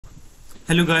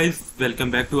Hello guys,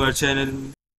 welcome back to our channel.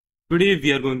 Today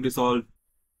we are going to solve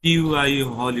TUI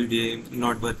Holiday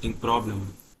not working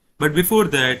problem. But before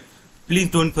that,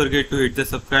 please don't forget to hit the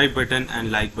subscribe button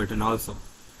and like button also.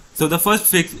 So the first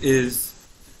fix is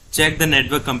check the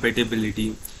network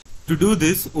compatibility. To do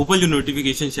this, open your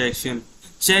notification section,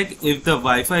 check if the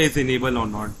Wi-Fi is enabled or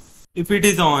not. If it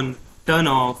is on, turn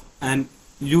off and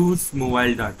use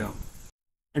mobile data.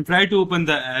 And try to open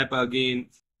the app again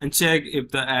and check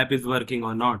if the app is working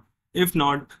or not. If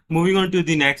not, moving on to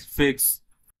the next fix,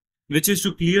 which is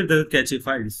to clear the cache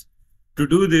files. To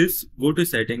do this, go to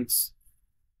settings.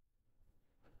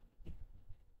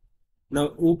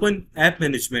 Now open app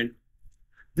management.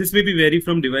 This may be vary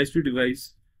from device to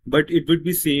device, but it would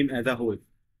be same as a whole.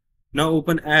 Now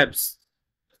open apps.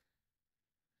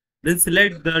 Then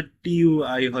select the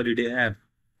TUI Holiday app.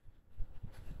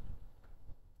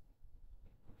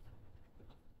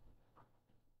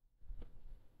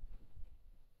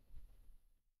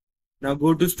 Now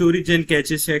go to storage and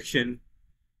cache section,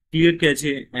 clear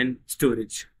cache and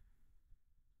storage.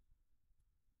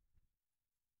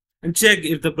 And check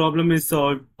if the problem is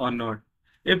solved or not.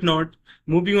 If not,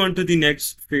 moving on to the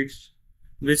next fix,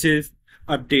 which is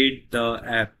update the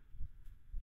app.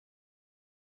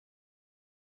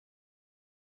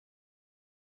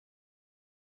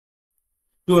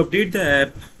 To update the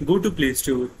app, go to Play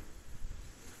Store.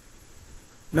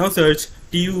 Now search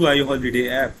TUI Holiday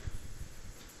app.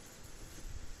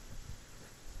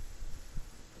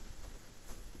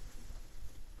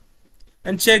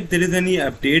 And check there is any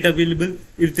update available.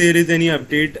 If there is any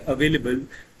update available,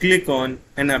 click on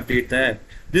and update the app.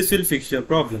 This will fix your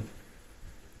problem.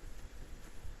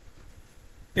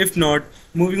 If not,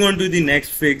 moving on to the next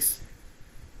fix,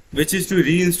 which is to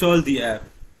reinstall the app.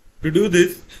 To do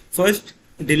this, first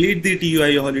delete the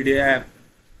TUI Holiday app.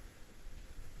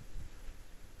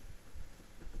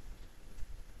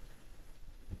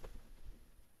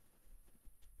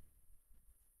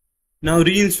 Now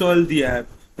reinstall the app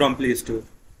from Play Store.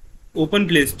 Open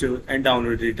Play Store and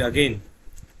download it again.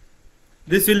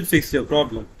 This will fix your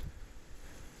problem.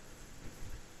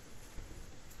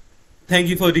 Thank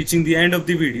you for reaching the end of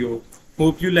the video.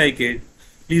 Hope you like it.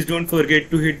 Please don't forget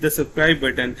to hit the subscribe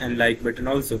button and like button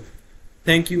also.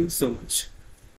 Thank you so much.